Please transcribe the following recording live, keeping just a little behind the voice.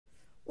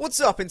What's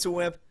up,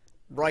 interweb?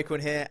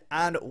 RhyQuinn here,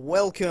 and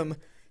welcome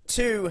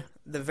to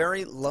the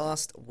very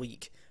last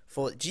week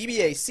for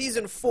GBA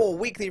Season 4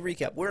 Weekly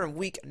Recap. We're in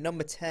week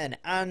number 10,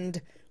 and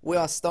we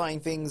are starting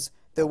things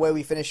the way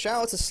we finished.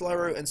 Shout out to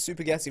Slurro and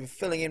Super Gassy for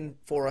filling in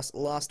for us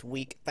last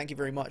week. Thank you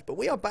very much. But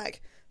we are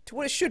back to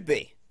what it should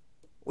be,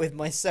 with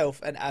myself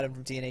and Adam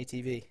from TNA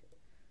TV.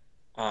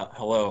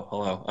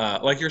 Hello.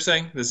 Like you're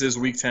saying, this is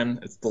week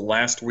 10. It's the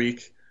last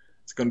week.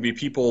 It's going to be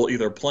people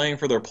either playing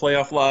for their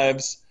playoff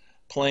lives,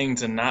 playing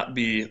to not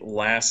be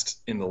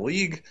last in the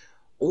league,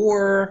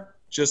 or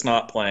just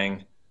not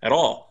playing at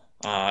all.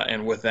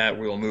 And with that,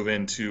 we will move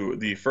into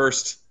the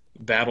first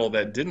battle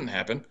that didn't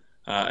happen,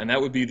 and that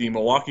would be the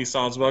Milwaukee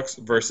Salzbucks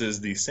versus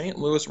the St.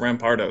 Louis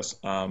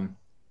Rampardos.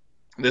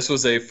 This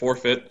was a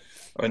forfeit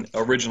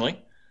originally,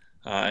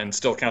 and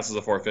still counts as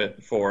a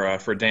forfeit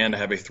for Dan to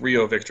have a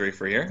 3-0 victory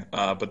for here.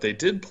 But they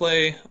did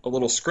play a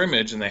little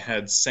scrimmage, and they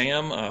had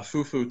Sam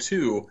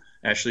Fufu2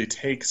 actually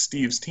take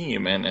Steve's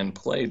team and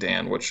play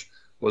Dan, which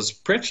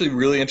was actually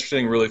really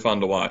interesting, really fun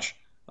to watch.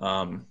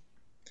 I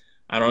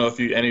don't know if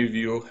any of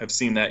you have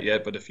seen that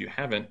yet, but if you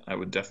haven't, I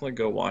would definitely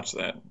go watch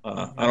that.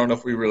 I don't know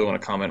if we really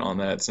want to comment on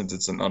that since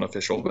it's an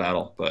unofficial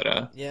battle,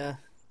 but Yeah.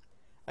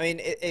 I mean,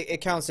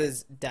 it counts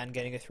as Dan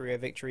getting a 3-0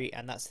 victory,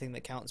 and that's the thing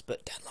that counts,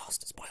 but Dan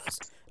lost, spoilers.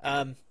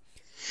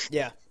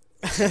 Yeah.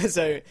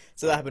 so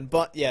that happened.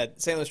 But, yeah,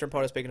 St. Louis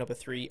Rampardos picking up a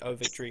 3-0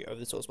 victory over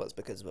the Salzbucks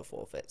because of a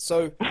forfeit.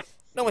 So,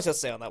 not much else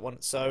to say on that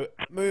one. So,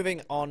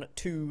 moving on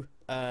to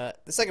the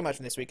second match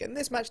from this week. And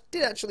this match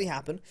did actually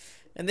happen.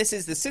 And this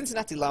is the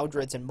Cincinnati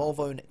Loudreds and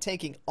Malvone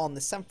taking on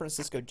the San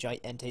Francisco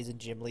Giants and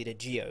Gym Leader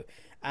Gio.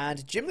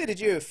 And Gym Leader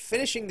Gio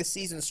finishing the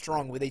season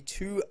strong with a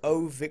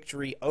 2-0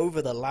 victory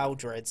over the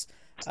Loudreds.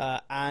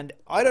 And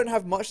I don't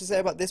have much to say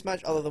about this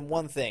match other than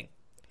one thing.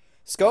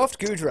 Scarfed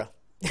Gudra.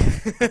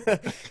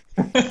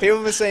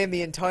 People were saying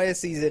the entire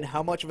season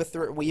how much of a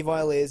threat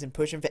Weavile is and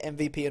pushing for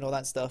MVP and all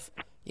that stuff.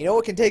 You know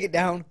what can take it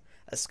down?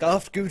 A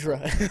Scarfed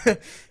Gudra.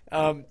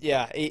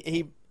 Yeah,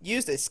 he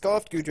used a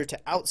Scarfed Gudra to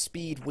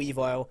outspeed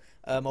Weavile.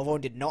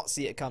 Malvone did not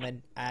see it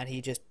coming, and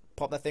he just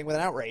popped that thing with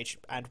an outrage,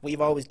 and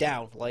Weavile was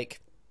down. Like,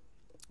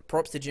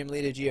 props to Gym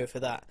Leader Gio for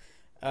that.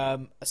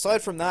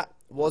 Aside from that,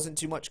 wasn't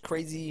too much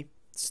crazy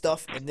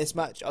stuff in this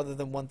match other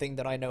than one thing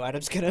that I know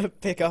Adam's gonna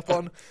pick up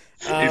on.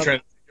 you trying to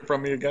take it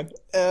from me again?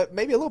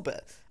 Maybe a little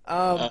bit.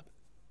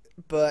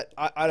 But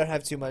I don't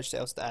have too much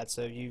else to add,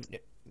 so you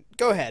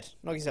go ahead,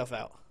 knock yourself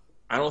out.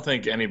 I don't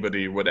think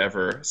anybody would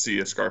ever see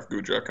a Scarf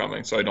Gudra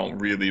coming, so I don't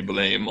really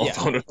blame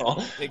Malvone at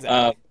all.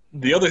 Exactly.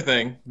 The other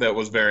thing that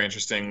was very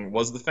interesting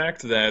was the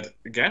fact that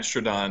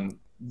Gastrodon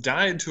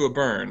died to a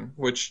burn,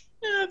 which,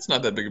 it's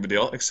not that big of a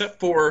deal, except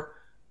for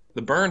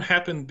the burn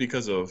happened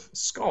because of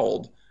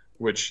Scald,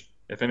 which,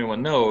 if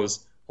anyone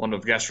knows, one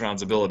of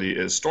Gastrodon's ability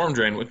is Storm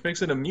Drain, which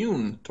makes it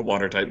immune to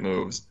water-type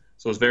moves.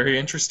 So it's very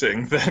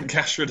interesting that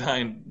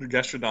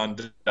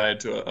Gastrodon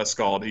died to a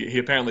Scald. He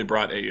apparently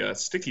brought a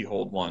Sticky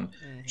Hold one,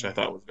 which I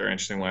thought was very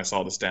interesting when I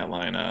saw the stat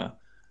line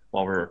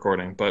while we were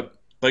recording. But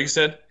like you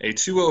said, a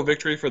 2-0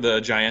 victory for the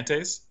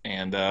Giants,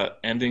 and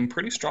ending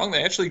pretty strong.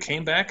 They actually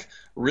came back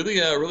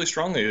really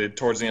strongly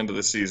towards the end of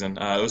the season.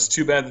 It was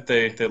too bad that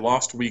they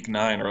lost Week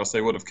 9, or else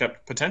they would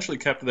have potentially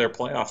kept their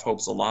playoff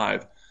hopes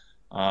alive.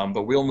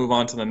 But we'll move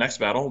on to the next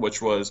battle,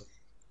 which was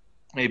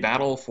a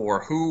battle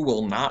for who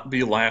will not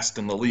be last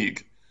in the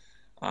league.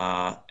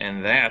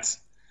 And that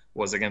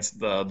was against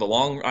the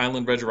Long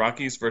Island Red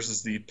Rockies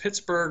versus the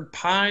Pittsburgh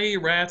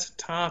Pirate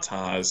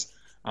Tatas.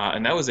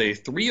 And that was a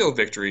 3-0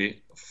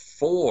 victory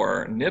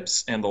for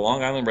Nips and the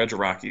Long Island Red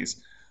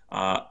Rockies.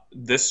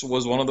 This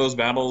was one of those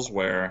battles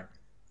where,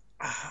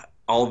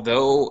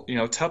 although,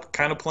 Tup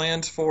kind of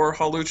planned for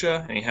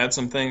Halucha, and he had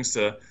some things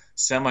to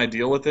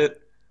semi-deal with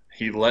it,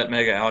 he let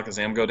Mega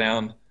Alakazam go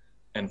down,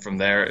 and from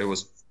there it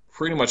was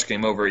pretty much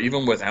game over.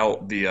 Even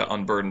without the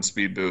unburdened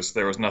speed boost,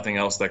 there was nothing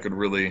else that could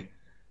really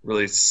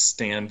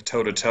stand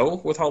toe-to-toe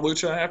with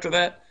Halucha after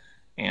that.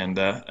 And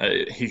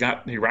he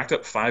racked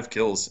up 5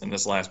 kills in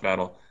this last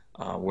battle,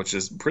 which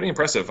is pretty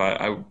impressive.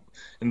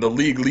 In the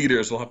league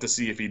leaders, we'll have to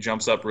see if he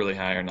jumps up really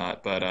high or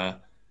not.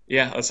 But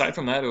yeah, aside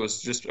from that, it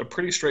was just a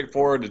pretty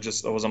straightforward. It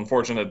was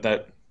unfortunate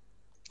that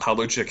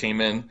Halucha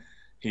came in.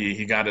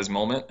 He got his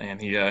moment, and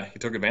he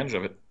took advantage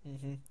of it.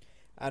 Mm-hmm.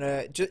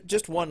 And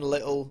just one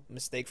little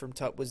mistake from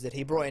Tup was that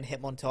he brought in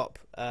Hitmontop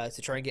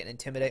to try and get an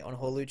Intimidate on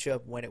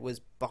Halucha when it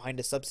was behind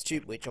a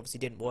substitute, which obviously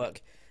didn't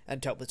work.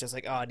 And Tup was just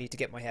like, I need to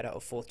get my head out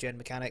of 4th gen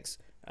mechanics.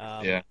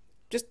 Yeah.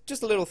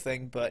 Just a little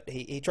thing, but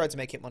he tried to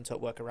make Hitmontop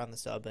work around the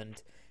sub,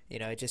 and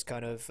it just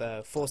kind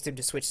of forced him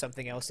to switch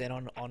something else in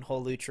on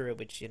Halucha,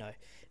 which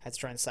had to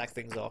try and sack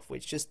things off,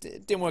 which just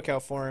didn't work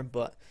out for him.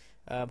 But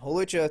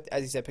Halucha,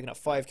 as you said, picking up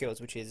 5 kills,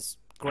 which is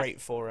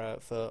great for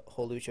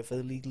Halucha, for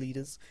the league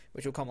leaders,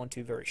 which we'll come on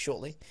to very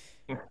shortly.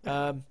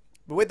 But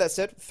with that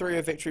said,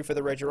 3-0 victory for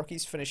the Red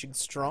Rockies, finishing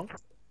strong.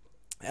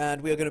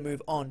 And we are going to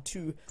move on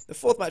to the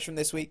 4th match from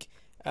this week.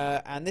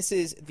 And this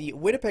is the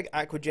Winnipeg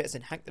Aqua Jets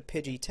and Hank the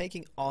Pidgey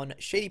taking on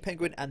Shady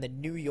Penguin and the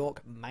New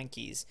York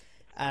Mankeys.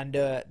 And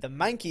the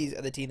Mankeys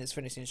are the team that's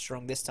finishing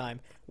strong this time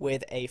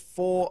with a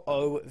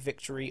 4-0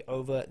 victory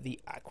over the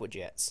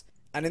Aquajets.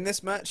 And in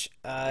this match,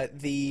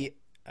 the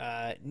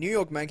New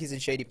York Mankeys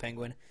and Shady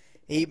Penguin,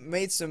 he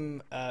made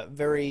some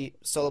very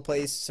solid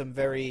plays, some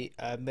very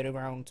middle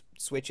ground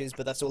switches,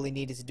 but that's all he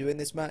needed to do in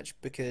this match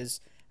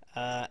because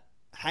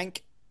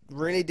Hank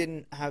really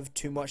didn't have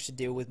too much to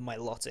deal with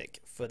Milotic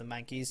for the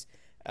Mankeys.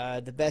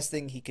 The best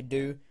thing he could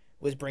do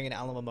was bring in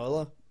Alan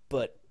Momola,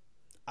 but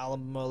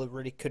Alan Momola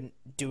really couldn't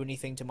do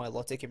anything to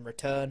Milotic in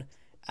return,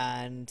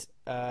 and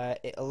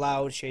it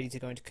allowed Shady to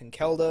go into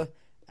Conkelda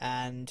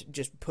and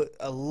just put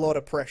a lot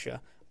of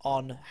pressure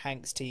on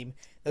Hank's team.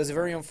 There was a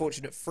very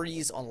unfortunate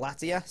freeze on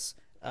Latias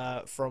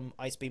from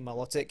Ice Beam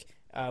Milotic,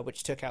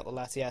 which took out the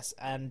Latias,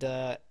 and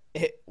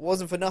it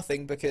wasn't for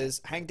nothing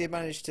because Hank did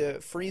manage to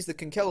freeze the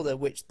Conkelda,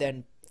 which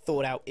then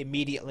thawed out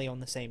immediately on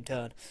the same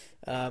turn.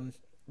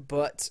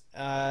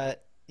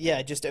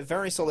 Yeah, just a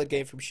very solid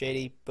game from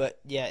Shady, but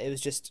yeah, it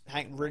was just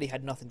Hank really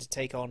had nothing to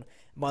take on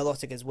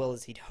Milotic as well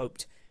as he'd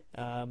hoped.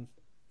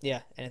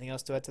 Yeah, anything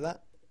else to add to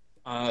that?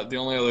 The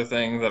only other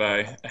thing that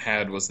I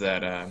had was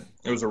that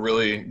it was a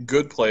really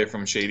good play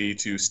from Shady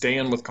to stay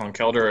in with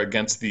Conkeldurr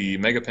against the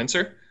Mega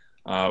Pincer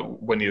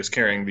when he was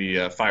carrying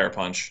the Fire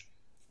Punch.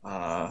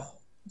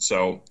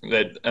 So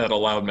that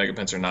allowed Mega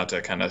Pincer not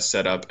to kind of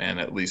set up and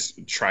at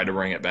least try to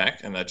bring it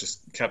back, and that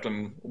just kept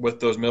him with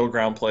those middle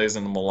ground plays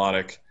and the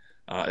melodic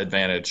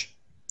advantage.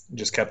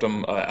 Just kept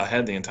him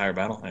ahead the entire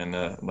battle, and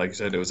like you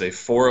said, it was a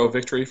 4-0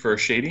 victory for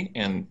Shady,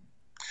 and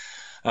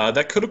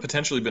that could have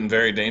potentially been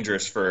very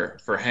dangerous for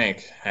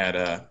Hank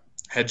had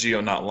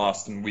Geo not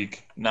lost in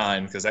week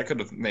 9, because that could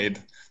have made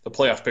the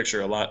playoff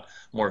picture a lot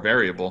more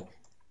variable.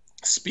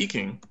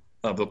 Speaking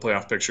of the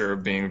playoff picture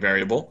being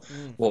variable,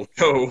 we'll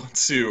go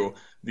to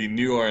the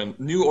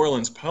New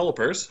Orleans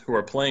Pelipers, who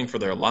are playing for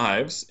their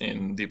lives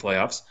in the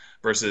playoffs,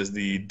 versus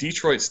the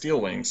Detroit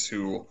Steel Wings,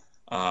 who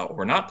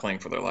were not playing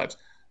for their lives.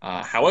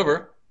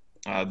 However,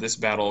 this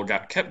battle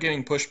kept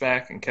getting pushed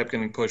back and kept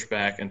getting pushed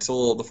back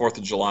until the 4th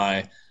of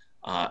July,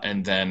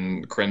 and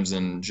then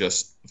Crimson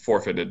just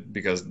forfeited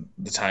because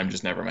the time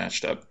just never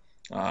matched up.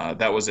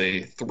 That was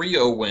a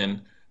 3-0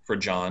 win for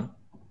John,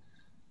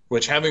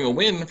 which having a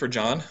win for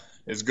John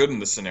is good in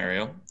this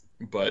scenario,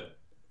 but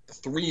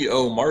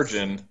 3-0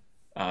 margin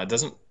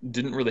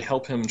didn't really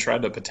help him try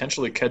to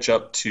potentially catch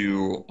up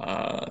to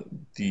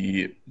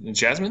the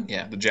Jasmine?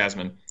 Yeah, the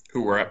Jasmine,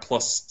 who were at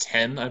plus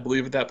 10, I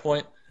believe, at that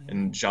point,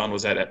 and John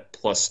was at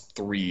plus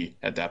 3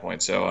 at that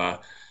point. So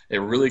it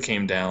really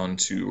came down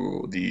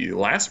to the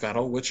last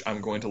battle, which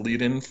I'm going to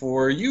lead in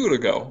for you to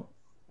go.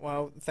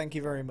 Well, thank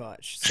you very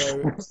much.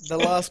 So the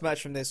last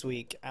match from this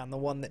week, and the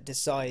one that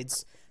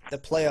decides the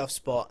playoff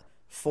spot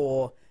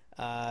for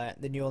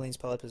the New Orleans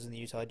Pelicans and the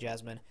Utah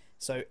Jasmine.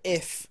 So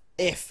if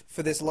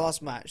for this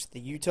last match the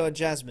Utah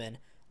Jasmine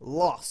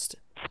lost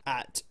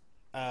at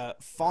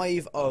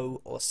 5-0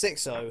 or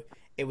 6-0,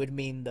 it would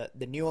mean that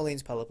the New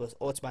Orleans Pelicans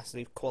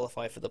automatically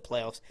qualify for the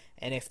playoffs,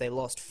 and if they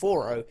lost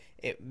 4-0,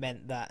 it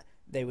meant that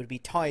they would be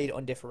tied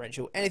on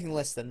differential. Anything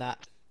less than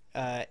that,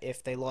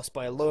 if they lost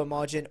by a lower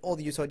margin or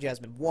the Utah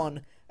Jasmine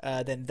won,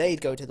 then they'd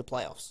go to the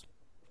playoffs.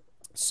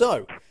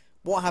 So,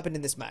 what happened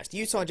in this match? The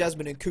Utah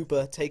Jasmine and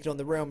Cooper taking on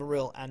the Real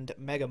Maril and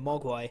Mega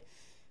Mogwai.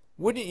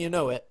 Wouldn't you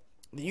know it,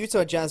 the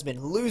Utah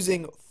Jasmine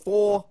losing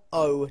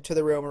 4-0 to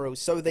the Real Maril,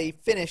 so they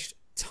finished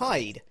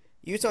tied.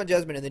 Utah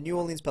Jasmine and the New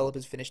Orleans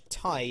Pelicans finished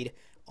tied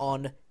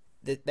on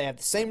they have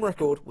the same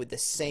record with the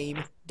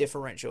same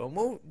differential, and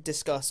we'll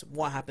discuss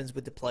what happens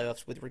with the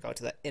playoffs with regard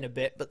to that in a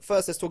bit. But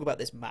first, let's talk about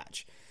this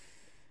match.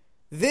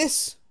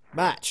 This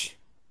match,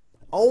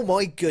 oh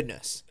my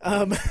goodness!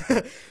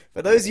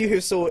 For those of you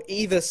who saw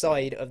either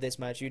side of this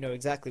match, you know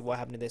exactly what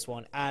happened in this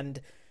one. And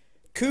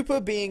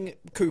Cooper being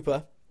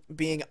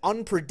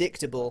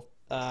unpredictable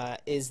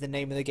is the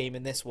name of the game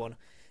in this one.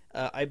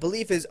 I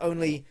believe is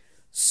only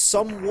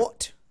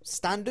somewhat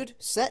standard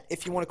set,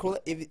 if you want to call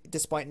it,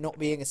 despite not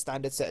being a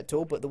standard set at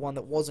all, but the one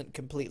that wasn't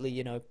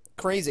completely,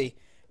 crazy,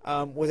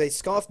 was a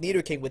Scarf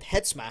Nidoking with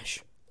Head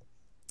Smash.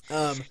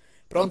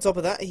 But on top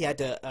of that, he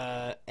had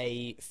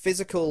a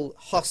physical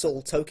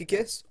Hustle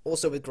Togekiss,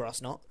 also with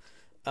Grass Knot.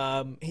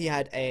 He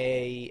had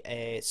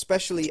a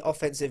specially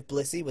offensive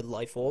Blissey with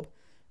Life Orb.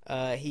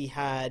 He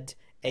had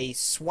a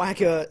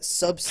Swagger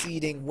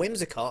Subseeding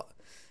Whimsicott,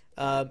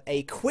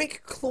 a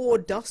Quick Claw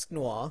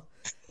Dusknoir,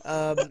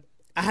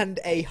 and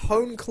a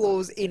Hone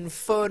Claws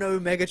Inferno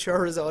Mega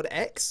Charizard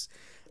X.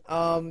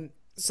 So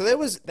there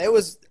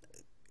was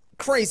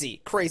crazy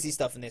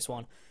stuff in this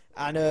one.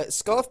 And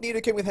Scarf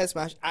Nidoking with Head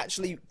Smash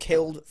actually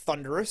killed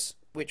Thunderous,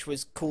 which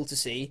was cool to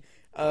see.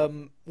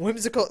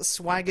 Whimsicott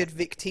swaggered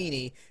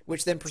Victini,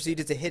 which then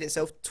proceeded to hit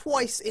itself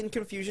twice in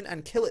confusion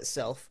and kill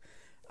itself.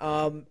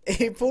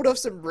 It pulled off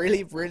some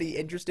really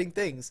interesting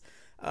things.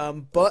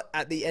 But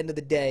at the end of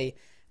the day,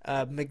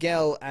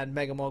 Miguel and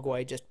Mega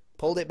Mogwai just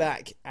pulled it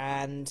back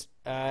and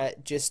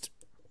just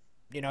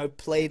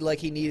played like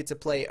he needed to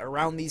play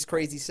around these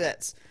crazy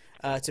sets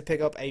to pick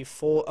up a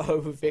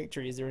 4-0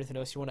 victory. Is there anything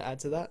else you want to add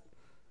to that?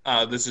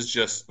 This is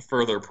just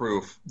further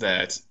proof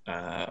that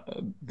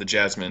the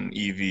Jasmine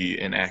EV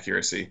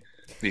inaccuracy,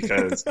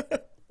 because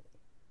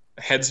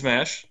Head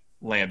Smash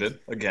landed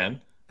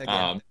again, Again.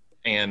 um,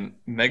 and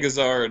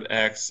Megazard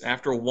X,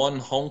 after one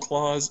home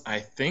clause, I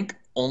think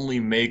only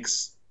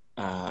makes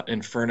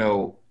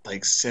Inferno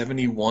like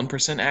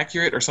 71%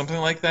 accurate or something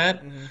like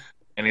that, Hmm.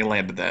 and he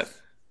landed that.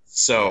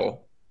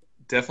 So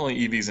definitely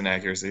EVs and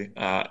accuracy.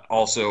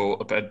 Also,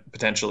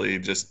 potentially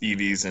just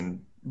EVs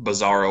and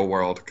Bizarro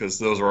World, because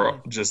those were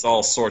Hmm. just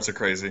all sorts of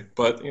crazy.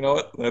 But you know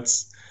what?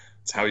 That's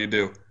how you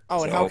do.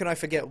 Oh, and how So, can I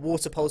forget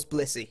Water Pulse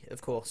Blissey,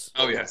 of course.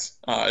 oh yes,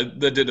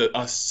 that did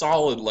a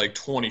solid like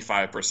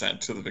 25%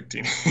 to the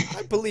Victini.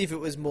 I believe it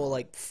was more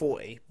like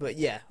 40, but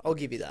yeah, I'll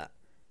give you that.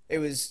 It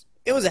was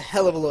a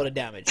hell of a lot of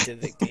damage to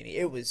Victini.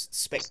 It was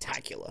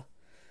spectacular.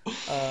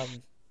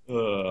 Um,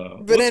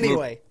 but Let's move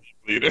anyway,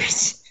 to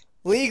leaders.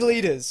 league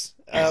leaders.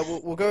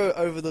 We'll go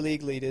over the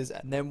league leaders,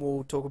 and then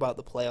we'll talk about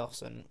the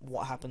playoffs and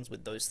what happens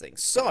with those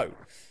things. So,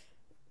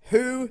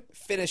 who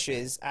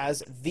finishes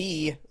as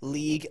the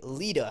league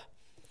leader?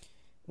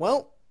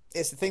 Well,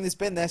 it's the thing that's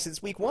been there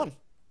since week one.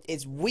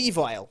 It's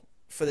Weavile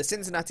for the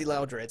Cincinnati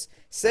Loudreds.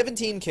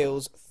 17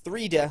 kills,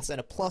 3 deaths, and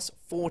a plus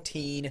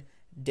 14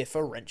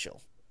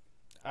 differential.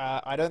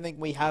 I don't think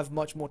we have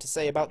much more to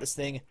say about this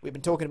thing. We've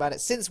been talking about it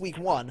since week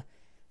one,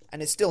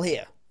 and it's still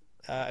here.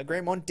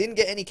 Greymon didn't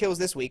get any kills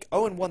this week,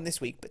 0-1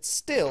 this week, but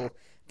still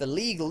the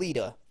league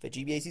leader for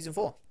GBA Season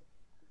 4.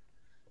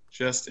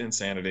 Just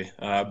insanity.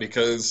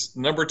 Because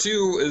number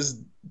 2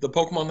 is the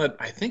Pokemon that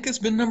I think has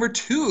been number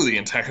 2 the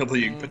entire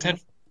league, Mm-hmm.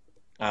 potentially.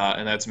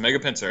 And that's Mega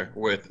Pinsir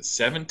with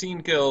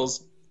 17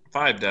 kills,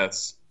 5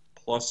 deaths,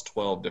 plus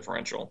 12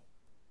 differential.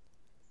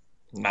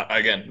 Not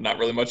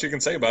really much you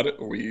can say about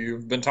it.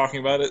 We've been talking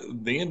about it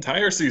the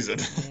entire season.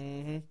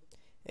 Mm-hmm.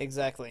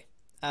 Exactly.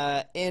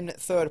 In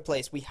third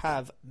place, we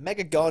have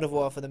Mega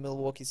Gardevoir for the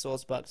Milwaukee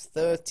Sourcebucks.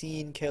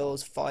 13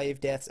 kills, 5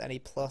 deaths, and a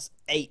plus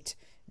 8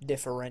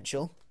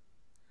 differential.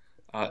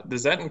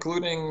 Is that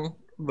including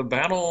the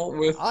battle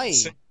with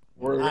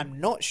I'm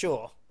not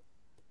sure.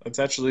 That's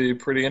actually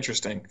pretty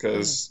interesting Hmm.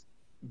 because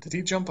did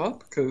he jump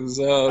up? Because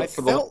I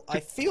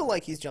feel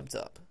like he's jumped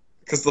up.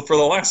 for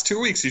the last 2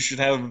 weeks he should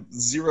have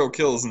 0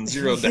 kills and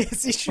 0 deaths.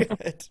 Yes, he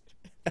should.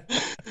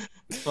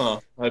 Huh.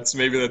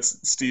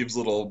 That's Steve's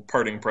little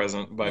parting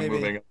present by Maybe.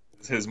 moving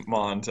his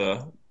Mon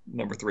to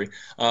number 3.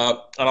 And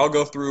I'll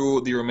go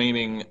through the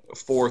remaining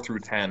 4 through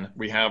 10.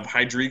 We have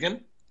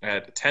Hydreigon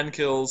at 10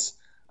 kills,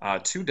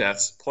 2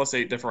 deaths, plus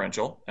 8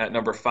 differential. At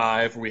number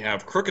 5, we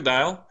have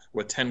Crocodile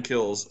with 10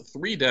 kills,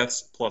 3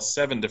 deaths, plus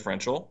 7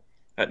 differential.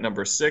 At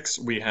number 6,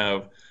 we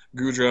have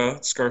Gudra,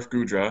 Scarf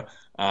Gudra,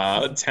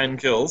 10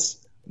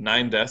 kills,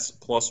 9 deaths,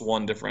 plus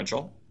 1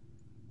 differential.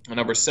 At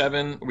number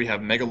 7, we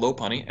have Mega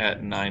Lopunny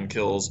at 9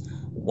 kills,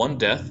 1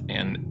 death,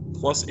 and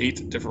plus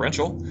 8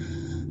 differential.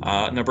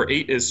 Number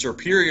 8 is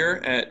Superior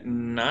at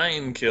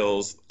 9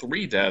 kills,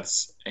 3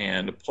 deaths,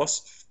 and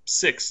plus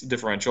 6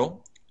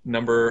 differential.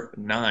 Number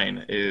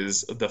 9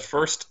 is the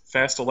first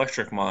Fast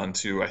Electric Mon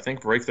to, I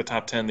think, break the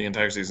top 10 the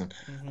entire season.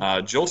 Hmm.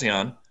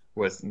 Jolteon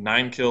with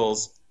 9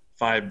 kills,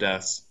 5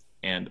 deaths,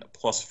 and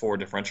plus 4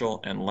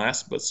 differential. And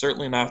last but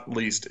certainly not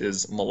least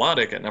is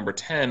Melodic at number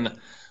 10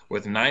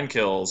 with 9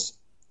 kills,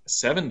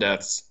 7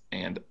 deaths,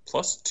 and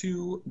plus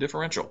 2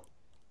 differential.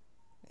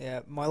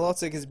 Yeah,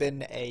 Milotic has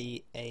been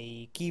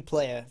a key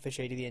player for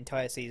Shady the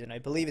entire season. I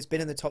believe it's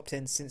been in the top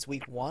 10 since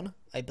week 1,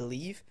 I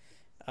believe.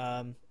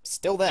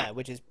 Still there,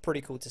 which is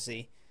pretty cool to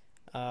see.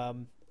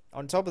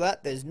 On top of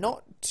that, there's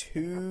not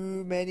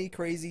too many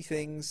crazy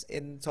things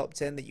in the top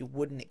 10 that you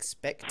wouldn't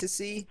expect to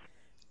see.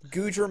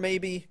 Gudra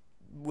maybe,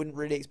 wouldn't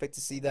really expect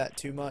to see that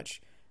too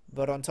much.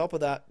 But on top of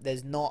that,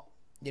 there's not,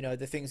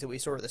 the things that we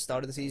saw at the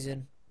start of the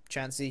season.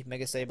 Chansey,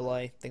 Mega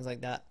Sableye, things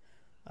like that.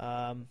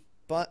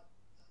 But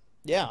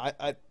yeah,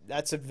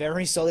 that's a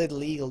very solid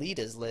league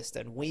leaders list,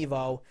 and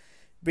Weavile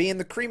being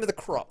the cream of the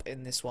crop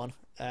in this one,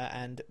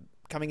 and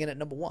coming in at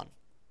number 1.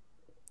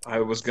 I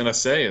was gonna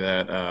say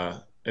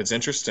that it's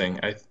interesting.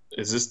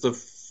 Is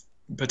this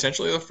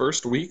potentially the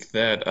first week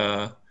that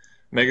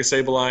Mega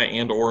Sableye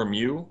and or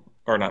Mew,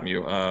 or not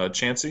Mew,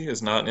 Chansey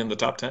is not in the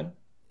top 10?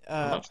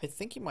 I'm not I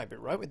think you might be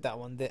right with that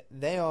one.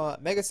 They are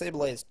Mega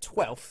Sableye is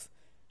 12th,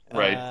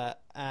 right.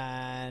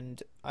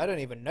 and I don't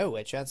even know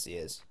where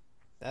Chansey is.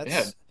 Yeah,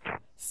 That's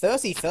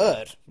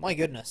 33rd. My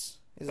goodness,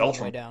 is a long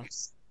way Beltram. down.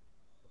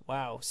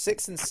 Wow,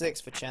 6 and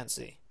 6 for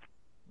Chansey,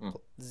 Hmm.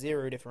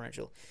 0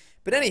 differential.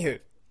 But anywho,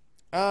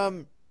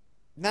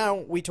 now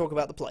we talk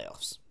about the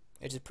playoffs,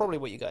 which is probably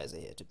what you guys are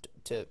here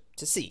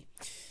to see.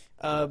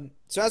 So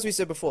as we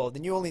said before, the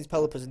New Orleans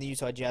Pelicans and the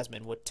Utah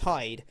Jasmine were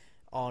tied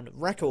on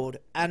record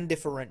and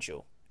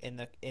differential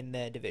in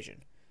their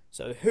division.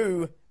 So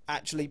who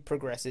actually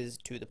progresses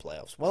to the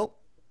playoffs? Well,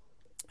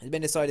 it's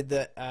been decided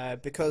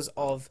that because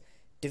of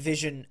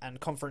division and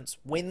conference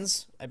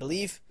wins, I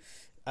believe,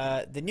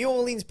 the New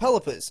Orleans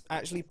Pelicans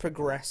actually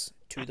progress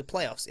to the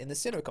playoffs in the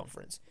Sinnoh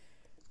Conference,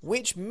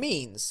 which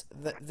means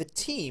that the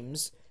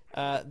teams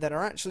that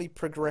are actually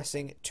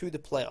progressing to the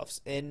playoffs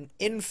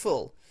in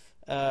full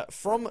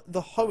From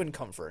the Hoenn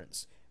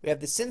Conference, we have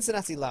the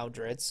Cincinnati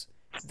Loudreds,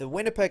 the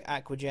Winnipeg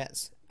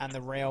Aquajets, and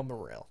the Real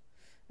Morel.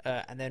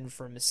 And then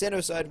from the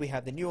Sino side, we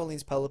have the New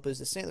Orleans Pelipers,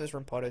 the St. Louis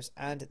Rampados,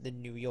 and the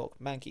New York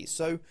Yankees.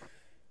 So,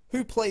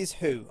 who plays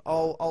who?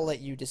 I'll let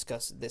you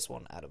discuss this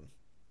one, Adam.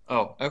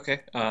 Oh,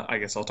 okay. I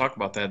guess I'll talk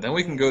about that. Then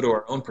we can go to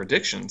our own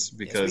predictions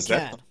because Yes, we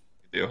that's can. what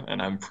we do,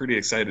 and I'm pretty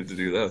excited to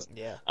do those.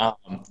 Yeah.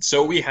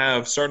 So we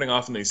have, starting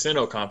off in the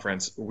Sino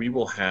Conference, we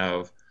will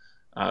have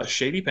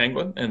Shady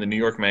Penguin and the New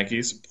York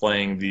Yankees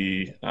playing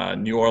the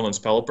New Orleans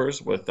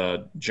Pelipers with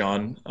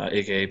John,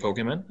 aka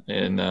Pokemon,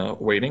 in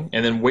waiting,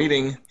 and then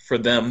waiting for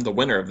them. The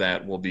winner of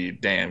that will be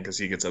Dan because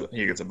he gets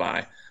a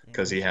bye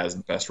because he has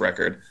the best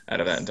record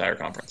out of that entire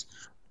conference.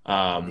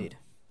 Indeed.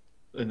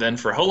 Then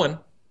for Hoenn,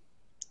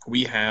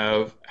 we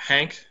have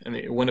Hank and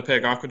the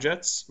Winnipeg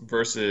Aquajets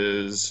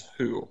versus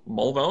who?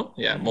 Mulvone?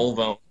 Yeah,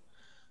 Mulvone.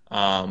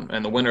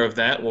 And the winner of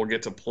that will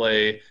get to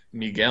play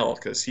Miguel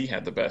because he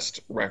had the best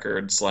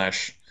record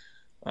slash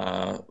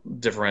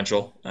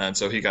differential, and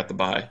so he got the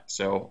bye.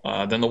 So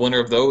then the winner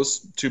of those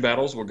two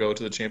battles will go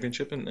to the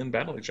championship and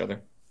battle each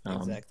other.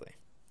 Exactly.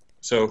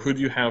 So who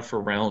do you have for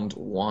round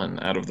one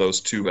out of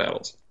those two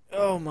battles?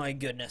 Oh my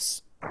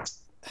goodness.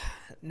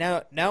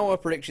 Now our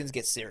predictions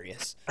get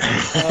serious.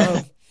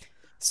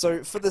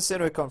 So for the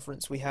Sino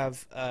Conference, we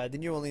have the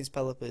New Orleans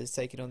Pelipers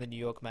taking on the New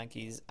York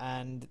Yankees,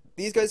 and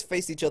these guys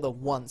faced each other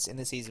once in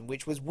the season,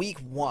 which was week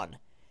 1,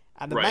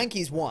 and the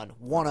Yankees won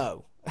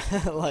 1-0.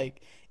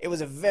 Like, it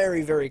was a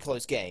very, very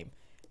close game.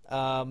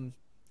 And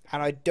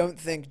I don't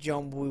think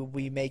John will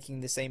be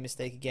making the same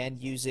mistake again,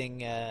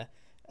 using an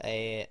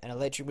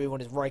electric move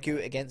on his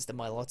Raikou against the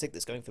Milotic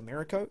that's going for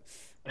Miracle.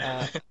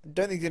 Don't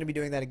think he's going to be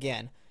doing that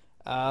again.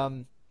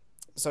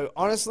 So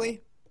honestly,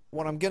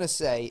 what I'm going to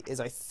say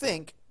is I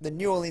think the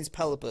New Orleans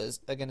Pelipers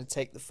are going to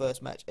take the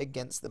first match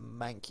against the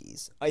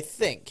Yankees. I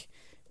think,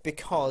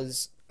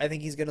 because I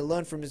think he's going to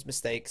learn from his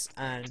mistakes,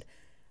 and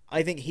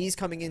I think he's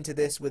coming into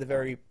this with a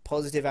very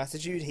positive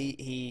attitude.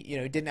 He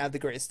didn't have the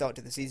greatest start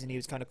to the season. He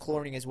was kind of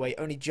clawing his way,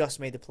 only just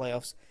made the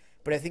playoffs.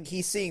 But I think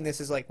he's seeing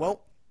this as like,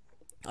 well,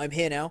 I'm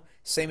here now,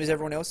 same as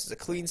everyone else. It's a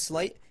clean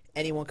slate.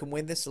 Anyone can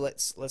win this, so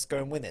let's go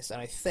and win this.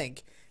 And I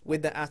think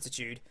with that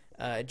attitude,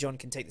 John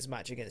can take this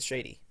match against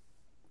Shady.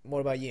 What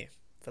about you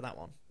for that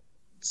one?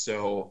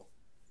 So,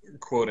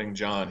 quoting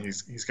John,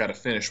 he's got to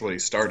finish what he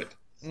started.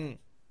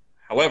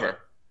 However,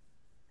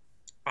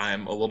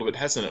 I'm a little bit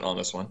hesitant on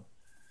this one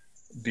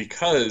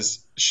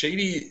because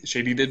Shady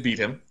did beat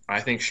him. I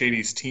think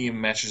Shady's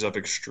team matches up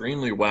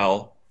extremely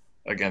well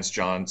against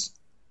John's,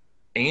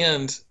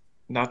 and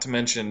not to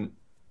mention,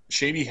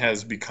 Shady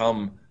has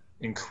become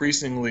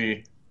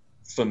increasingly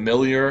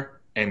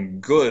familiar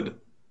and good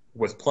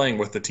with playing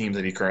with the team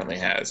that he currently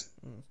has,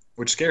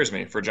 which scares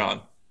me for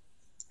John.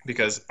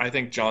 Because I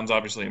think John's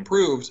obviously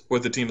improved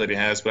with the team that he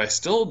has, but I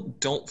still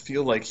don't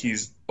feel like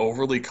he's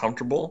overly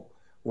comfortable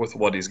with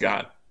what he's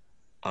got.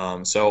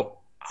 So,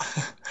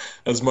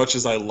 as much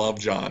as I love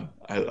John,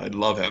 I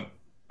love him,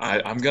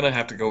 I'm going to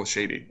have to go with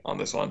Shady on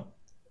this one.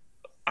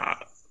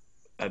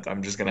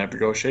 I'm just going to have to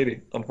go with Shady,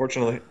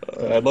 unfortunately.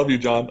 I love you,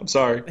 John. I'm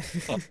sorry.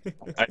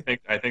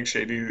 I think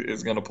Shady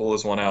is going to pull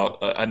this one out.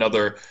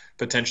 Another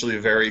potentially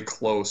very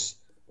close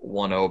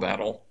 1-0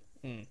 battle,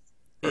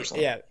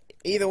 personally. Yeah.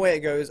 Either way it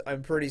goes,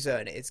 I'm pretty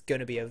certain it's going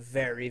to be a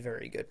very,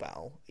 very good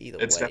battle.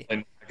 It's way. definitely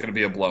not going to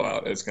be a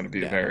blowout. It's going to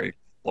be a very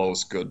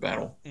close, good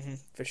battle.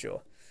 For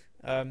sure.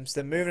 So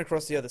then moving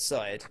across the other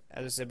side,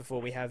 as I said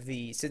before, we have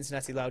the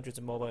Cincinnati Loudreds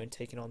and Mulvone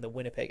taking on the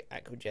Winnipeg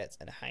Aquajets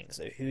and Hank.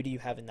 So who do you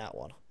have in that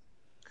one?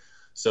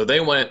 So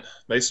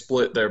they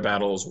split their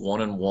battles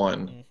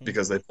 1-1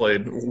 because they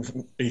played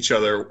each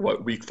other,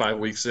 week 5,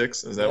 week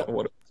 6? Is that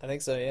what? I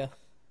think so, yeah.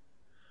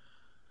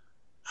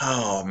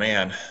 Oh,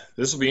 man.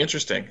 This will be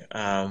interesting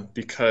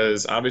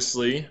because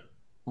obviously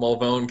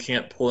Mulvone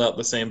can't pull out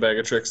the same bag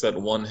of tricks that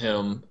won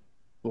him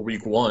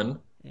week 1,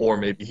 or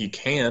maybe he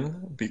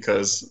can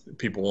because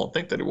people won't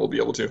think that he will be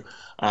able to.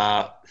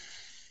 I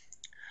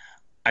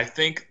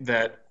think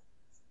that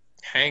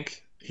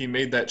Hank, he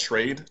made that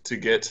trade to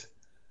get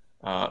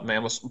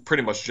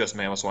pretty much just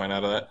Mamoswine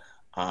out of that.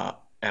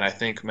 And I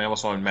think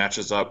Mamoswine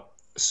matches up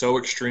so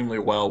extremely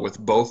well with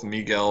both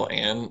Miguel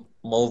and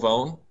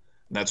Mulvone.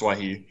 That's why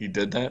he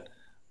did that,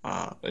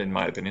 in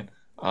my opinion.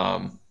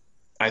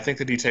 I think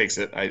that he takes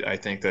it. I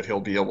think that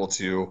he'll be able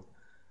to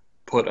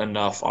put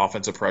enough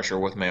offensive pressure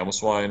with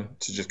Mamoswine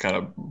to just kind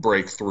of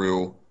break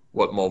through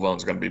what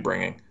Mulvone's going to be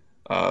bringing.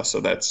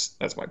 So that's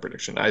my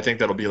prediction. I think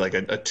that'll be like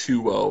a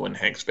 2-0 in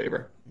Hank's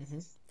favor.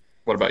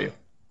 What about you?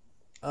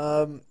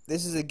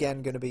 This is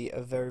again going to be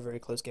a very, very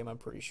close game, I'm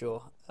pretty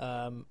sure.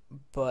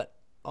 But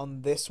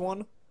on this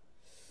one,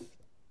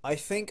 I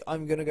think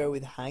I'm going to go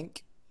with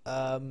Hank.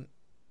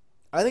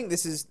 I think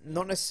this is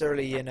not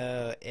necessarily in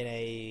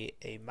a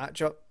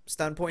matchup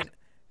standpoint,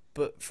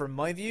 but from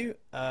my view,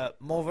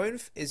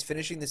 Mulvone is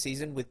finishing the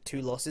season with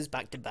 2 losses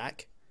back to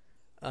back,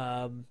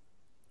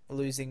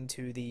 losing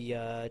to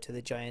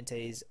the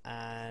Giants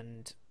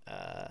and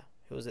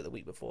who was it the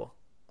week before?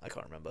 I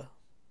can't remember.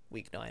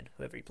 Week 9,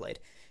 whoever he played,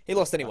 he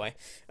lost anyway.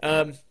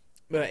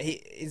 But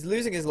he's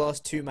losing his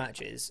last two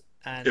matches,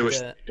 and It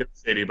was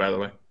Shady, by the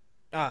way.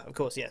 of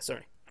course, yeah,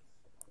 sorry.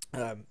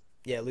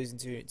 Yeah, losing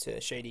to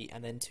Shady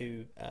and then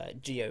to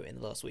Geo in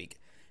the last week.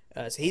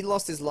 So he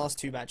lost his last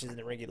two matches in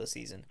the regular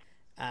season,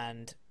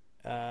 and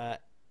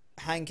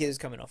Hank is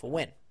coming off a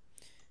win.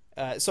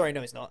 Sorry,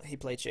 no, he's not. He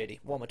played Shady.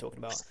 What am I talking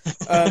about?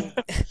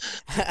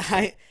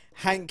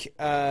 Hank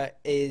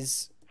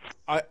is,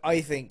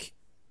 I think,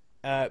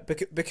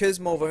 because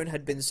Morvone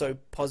had been so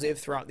positive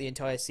throughout the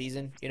entire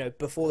season. You know,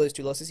 before those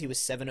two losses, he was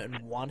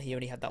 7-1. He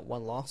only had that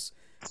one loss,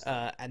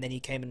 and then he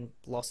came and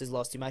lost his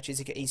last two matches.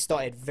 He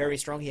started very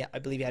strong. I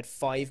believe he had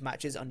 5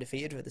 matches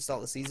undefeated at the start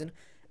of the season,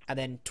 and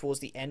then towards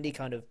the end, he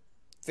kind of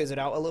fizzled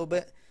out a little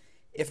bit.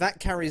 If that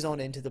carries on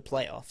into the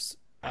playoffs,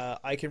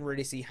 I can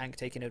really see Hank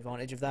taking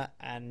advantage of that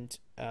and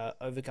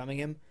overcoming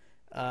him.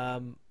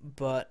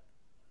 But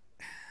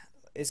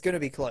it's going to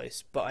be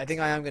close. But I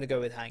think I am going to go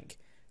with Hank.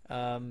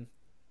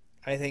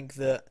 I think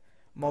that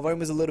Morvone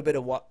was a little bit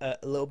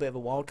of a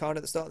wild card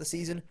at the start of the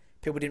season.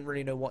 People didn't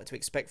really know what to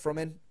expect from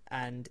him,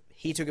 and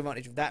he took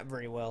advantage of that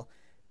very well,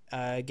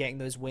 getting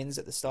those wins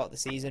at the start of the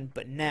season.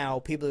 But now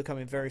people are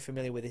becoming very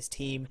familiar with his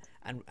team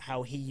and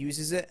how he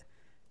uses it,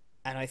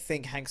 and I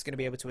think Hank's going to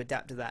be able to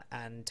adapt to that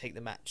and take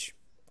the match.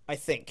 I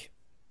think.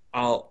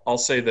 I'll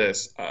say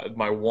this: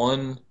 my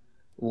one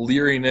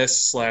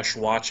leeriness /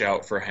 watch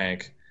out for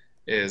Hank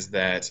is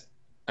that,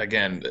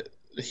 again,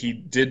 he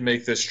did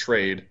make this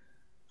trade,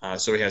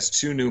 so he has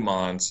 2 new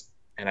Mons,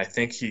 and I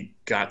think he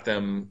got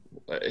them.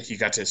 He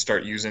got to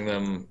start using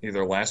them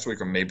either last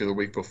week or maybe the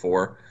week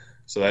before.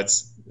 So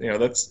that's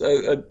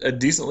a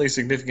decently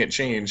significant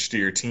change to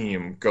your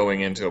team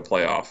going into a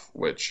playoff,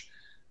 which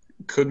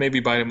could maybe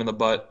bite him in the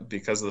butt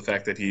because of the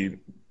fact that he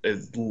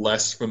is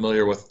less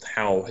familiar with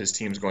how his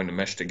team's going to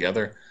mesh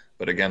together.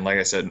 But again, like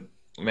I said,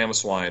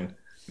 Mammoth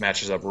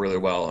matches up really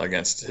well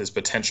against his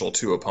potential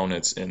 2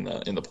 opponents in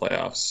the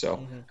playoffs.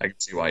 So I can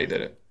see why he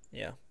did it.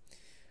 Yeah.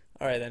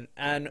 All right then.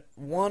 And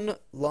one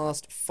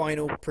last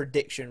final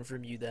prediction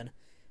from you then.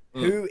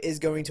 Who is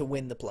going to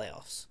win the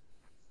playoffs?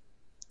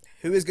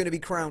 Who is going to be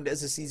crowned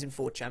as a Season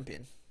 4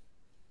 champion?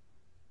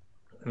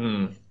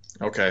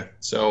 Okay.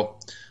 So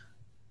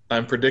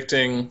I'm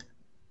predicting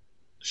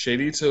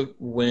Shady to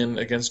win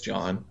against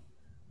John.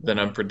 Then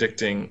I'm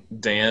predicting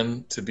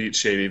Dan to beat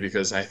Shady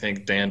because I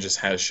think Dan just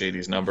has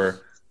Shady's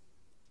number.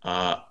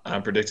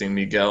 I'm predicting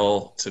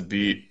Miguel to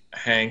beat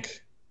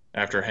Hank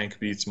after Hank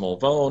beats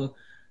Mulvone.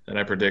 And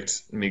I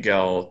predict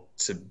Miguel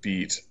to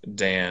beat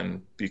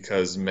Dan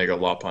because Mega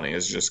Lopunny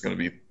is just going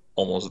to be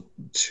almost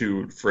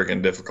too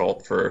friggin'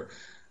 difficult for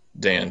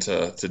Dan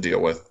to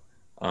deal with.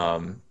 So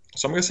I'm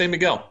going to say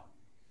Miguel.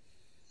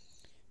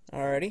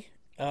 Alrighty.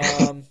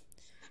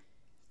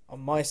 On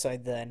my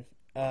side then,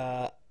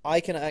 I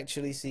can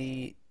actually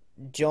see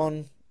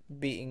John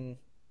beating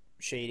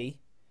Shady.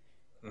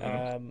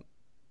 And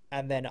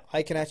then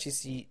I can actually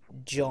see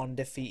John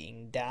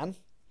defeating Dan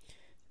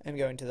and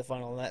going to the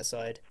final on that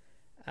side.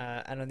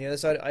 And on the other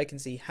side, I can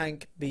see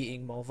Hank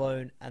beating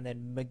Morvone and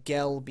then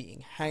Miguel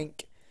beating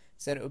Hank.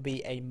 So then it would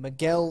be a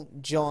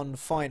Miguel-John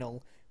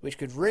final, which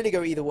could really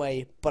go either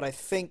way. But I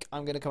think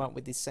I'm going to come up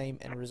with the same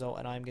end result,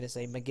 and I'm going to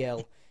say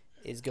Miguel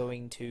is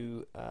going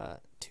to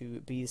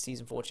be the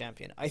Season 4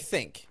 champion. I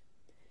think.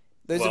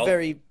 Those are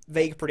very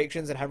vague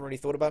predictions and I haven't really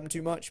thought about them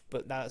too much,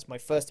 but that's my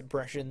first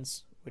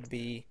impressions would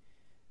be,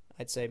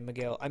 I'd say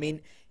Miguel. I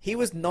mean, he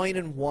was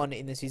 9-1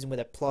 in the season with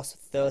a plus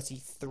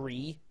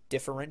 33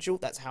 differential.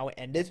 That's how it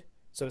ended.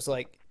 So it's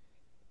like,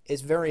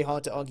 it's very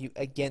hard to argue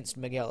against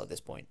Miguel at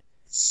this point.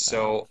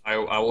 So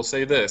I will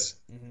say this.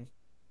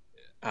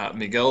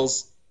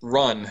 Miguel's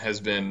run has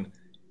been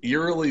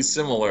eerily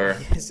similar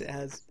Yes, it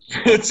has.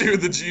 to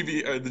the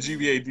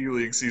GBA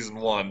D-League Season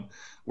 1,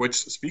 which,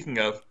 speaking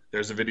of,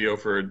 there's a video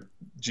for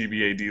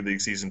GBA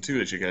D-League Season 2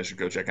 that you guys should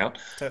go check out.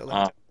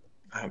 Totally.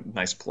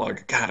 Nice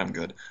plug. God, I'm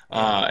good.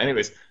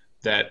 Anyways,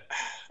 that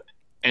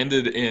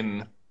ended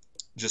in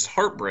just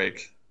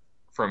heartbreak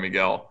for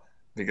Miguel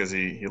because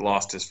he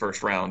lost his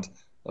first round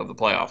of the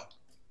playoff.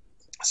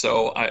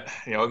 So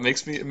it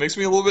makes me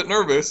a little bit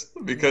nervous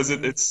because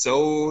it's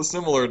so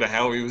similar to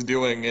how he was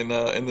doing in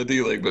the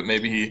D League, but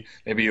maybe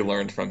he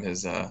learned from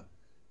his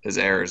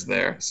errors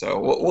there. So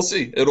we'll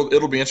see.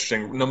 It'll be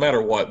interesting. No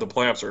matter what, the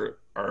playoffs are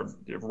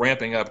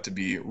ramping up to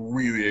be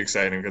really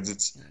exciting because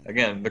it's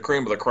again the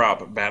cream of the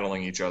crop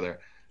battling each other,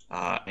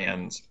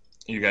 and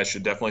you guys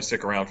should definitely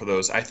stick around for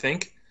those. I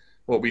think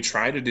what we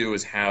try to do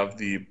is have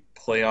the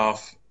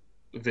playoff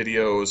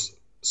videos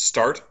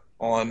start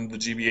on the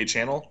GBA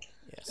channel.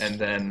 Yes. And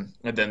then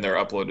they're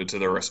uploaded to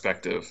their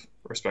respective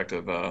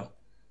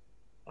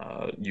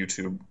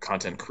YouTube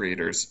content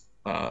creators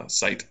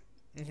site.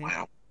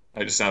 Wow,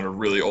 I just sounded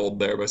really old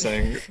there by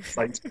saying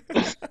site.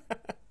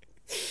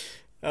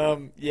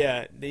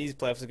 Yeah, these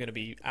playoffs are going to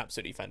be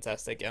absolutely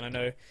fantastic, and I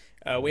know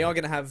we are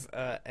going to have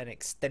an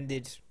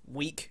extended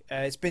week.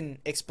 It's been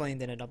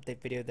explained in an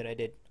update video that I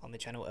did on the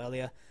channel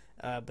earlier,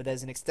 but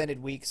there's an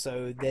extended week,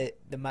 so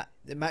the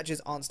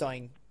matches aren't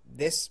starting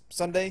this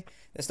Sunday.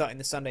 They're starting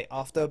the Sunday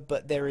after,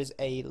 but there is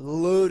a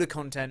load of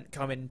content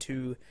coming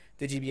to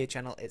the GBA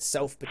channel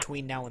itself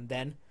between now and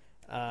then.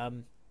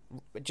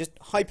 Just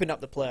hyping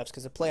up the playoffs,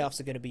 because the playoffs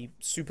are going to be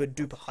super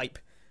duper hype.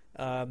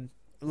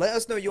 Let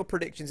us know your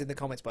predictions in the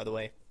comments, by the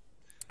way,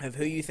 of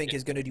who you think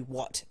is going to do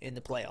what in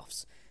the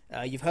playoffs.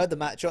 You've heard the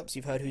matchups,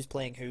 you've heard who's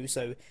playing who,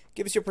 so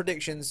give us your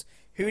predictions.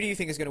 Who do you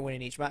think is going to win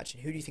in each match,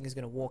 and who do you think is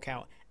going to walk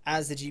out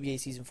as the GBA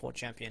Season 4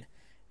 champion?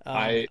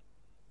 I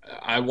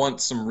want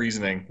some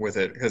reasoning with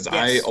it, because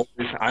Yes.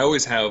 I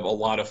always have a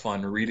lot of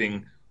fun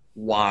reading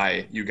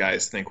why you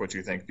guys think what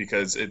you think,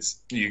 because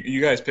it's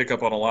you guys pick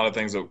up on a lot of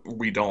things that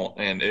we don't,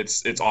 and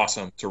it's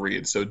awesome to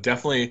read. So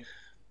definitely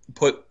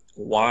put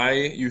why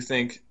you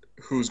think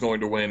who's going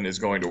to win is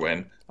going to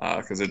win,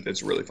 because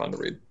it's really fun to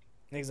read.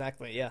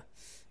 Exactly, yeah.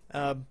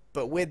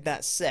 But with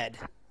that said,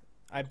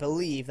 I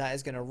believe that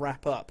is going to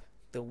wrap up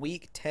the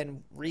Week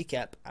 10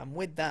 recap, and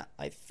with that,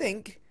 I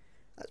think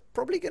that's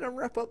probably going to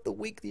wrap up the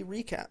weekly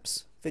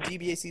recaps for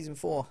GBA Season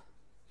 4.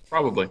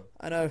 Probably.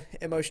 I know,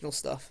 emotional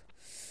stuff.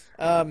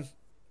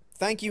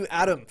 Thank you,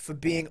 Adam, for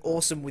being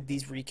awesome with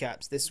these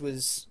recaps. This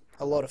was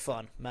a lot of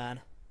fun,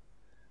 man.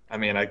 I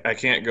mean, I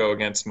can't go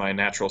against my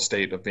natural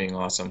state of being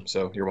awesome,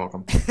 so you're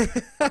welcome.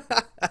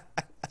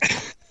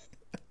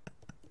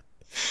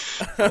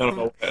 I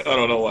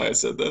don't know why I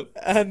said that.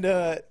 And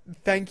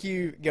thank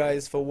you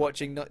guys for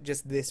watching not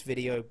just this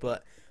video,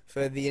 but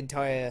for the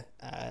entire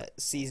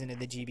season in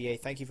the GBA.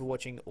 Thank you for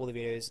watching all the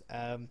videos.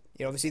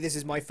 Obviously this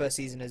is my first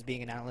season as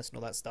being an analyst and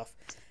all that stuff.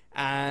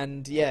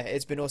 And yeah,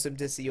 it's been awesome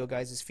to see your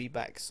guys'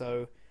 feedback.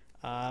 So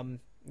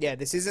yeah,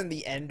 this isn't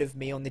the end of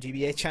me on the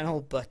GBA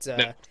channel, but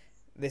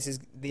this is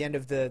the end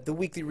of the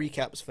weekly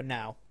recaps for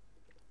now.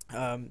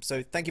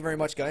 So thank you very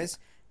much, guys,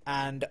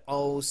 and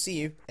I'll see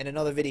you in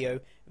another video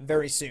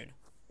very soon.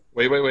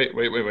 Wait.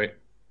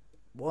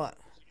 What?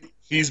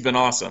 He's been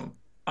awesome.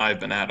 I've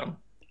been Adam.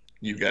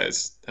 You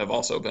guys have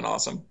also been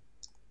awesome.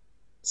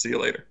 See you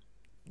later.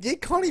 You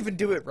can't even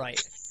do it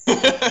right.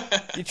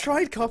 You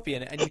tried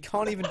copying it, and you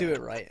can't even do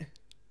it right.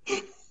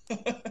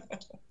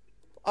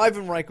 I've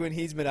been RhyQuinn,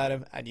 he's been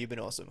Adam, and you've been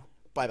awesome.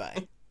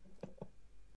 Bye-bye.